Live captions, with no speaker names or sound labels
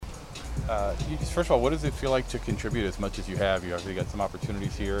First of all, what does it feel like to contribute as much as you have? You obviously got some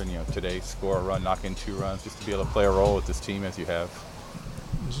opportunities here, and today score a run, knock in 2 runs, just to be able to play a role with this team as you have.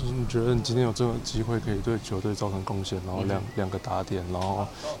 就是你觉得你今天有这个机会可以对球队造成贡献，然后两个打点，然后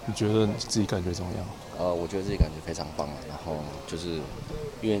你觉得你自己感觉怎么样？我觉得自己感觉非常棒啊。然后就是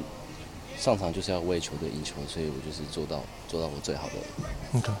因为上场就是要为球队赢球，所以我就是做到我最好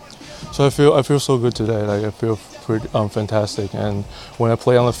的。Okay, so I feel so good today. Like I feel pretty fantastic, and when I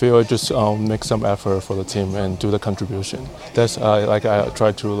play on the field, I just make some effort for the team and do the contribution. That's I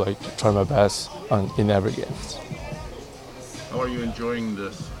try to try my best in every game. How are you enjoying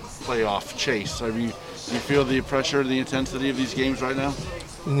this playoff chase? You feel the pressure, the intensity of these games right now?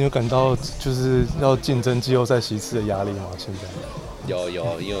 你有感到就是要竞争季后赛席次的压力吗？现在？有，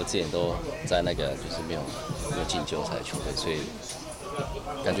因为我之前都在那个就是没有进季后赛的球队，所以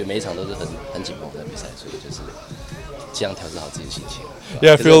感觉每一场都是很紧绷的比赛，所以就是尽量调整好自己的心情。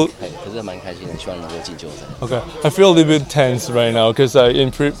Yeah, I feel. 可是蛮开心的，希望能够进季后赛。Okay, I feel a little bit tense right now because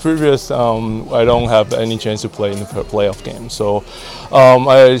in previous I don't have any chance to play in the playoff game, so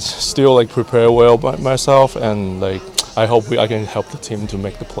I still prepare well by myself, and I hope I can help the team to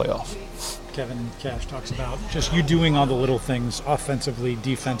make the playoff. Kevin Cash talks about just you doing all the little things offensively,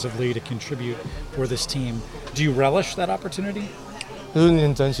 defensively to contribute for this team. Do you relish that opportunity? 就是你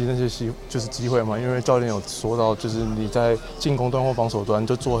很珍惜那些就是机会嘛，因为教练有说到，就是你在进攻端或防守端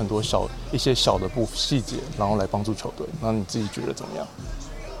就做很多一些小的细节，然后来帮助球队。那你自己觉得怎么样？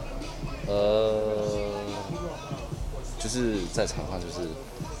就是在场上就是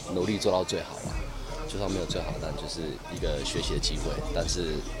努力做到最好啦，就算没有最好，但就是一个学习的机会。但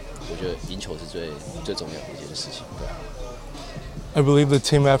是我觉得赢球是最重要的一件事情，对啊。I believe the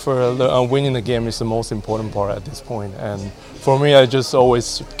team effort, winning the game is the most important part at this point. And for me, I just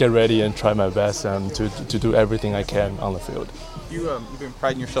always get ready and try my best to do everything I can on the field. You've been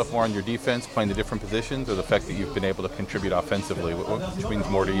priding yourself more on your defense, playing the different positions, or the fact that you've been able to contribute offensively? Which means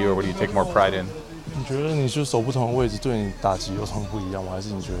more to you, or what do you take more pride in? 你觉得你就守不同的位置对你打击有什么不一样吗？还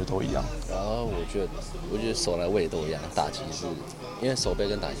是你觉得都一样？我觉得守来位都一样，打击是因为守备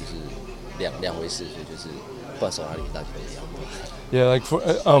跟打击是两回事，所以就是不管守哪里打击都一样。Yeah, for,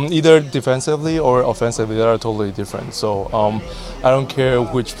 either defensively or offensively, they are totally different. So I don't care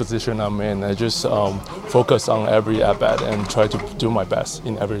which position I'm in. I just focus on every at bat and try to do my best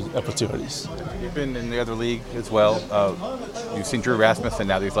in every opportunities. You've been in the other league as well. You've seen Drew Rasmussen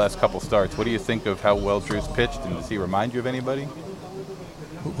now these last couple starts. What do you think of how well Drew's pitched, and does he remind you of anybody?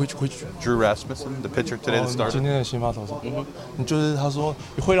 Which Drew Rasmussen, the pitcher today, the starter. 今天的先发投手，你就是他说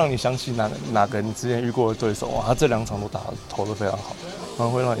会让你想起哪个你之前遇过的对手啊？他这2场都投得非常好，然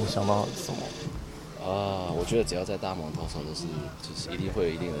后会让你想到什么？我觉得只要在大盟投手就是一定会有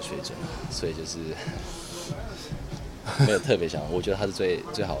一定的水准，所以就是没有特别想。我觉得他是最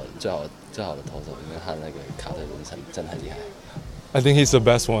好的投手，因为他的那个卡特真的很厉害。I think he's the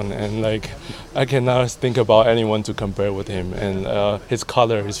best one, and I cannot think about anyone to compare with him. And his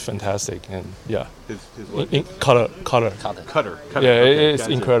color is fantastic, and yeah, his what? Cutter. Yeah, it's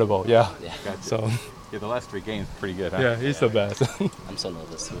gotcha. Incredible. Yeah. Gotcha. So. Yeah, the last 3 games pretty good, huh? Yeah, he's the best. I'm so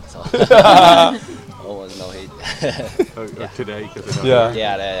nervous too. So. No hate. Today, because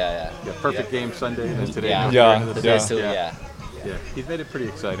Yeah. Perfect game Sunday, and then today. Yeah. Yeah. He's made it pretty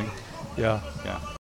exciting. Yeah.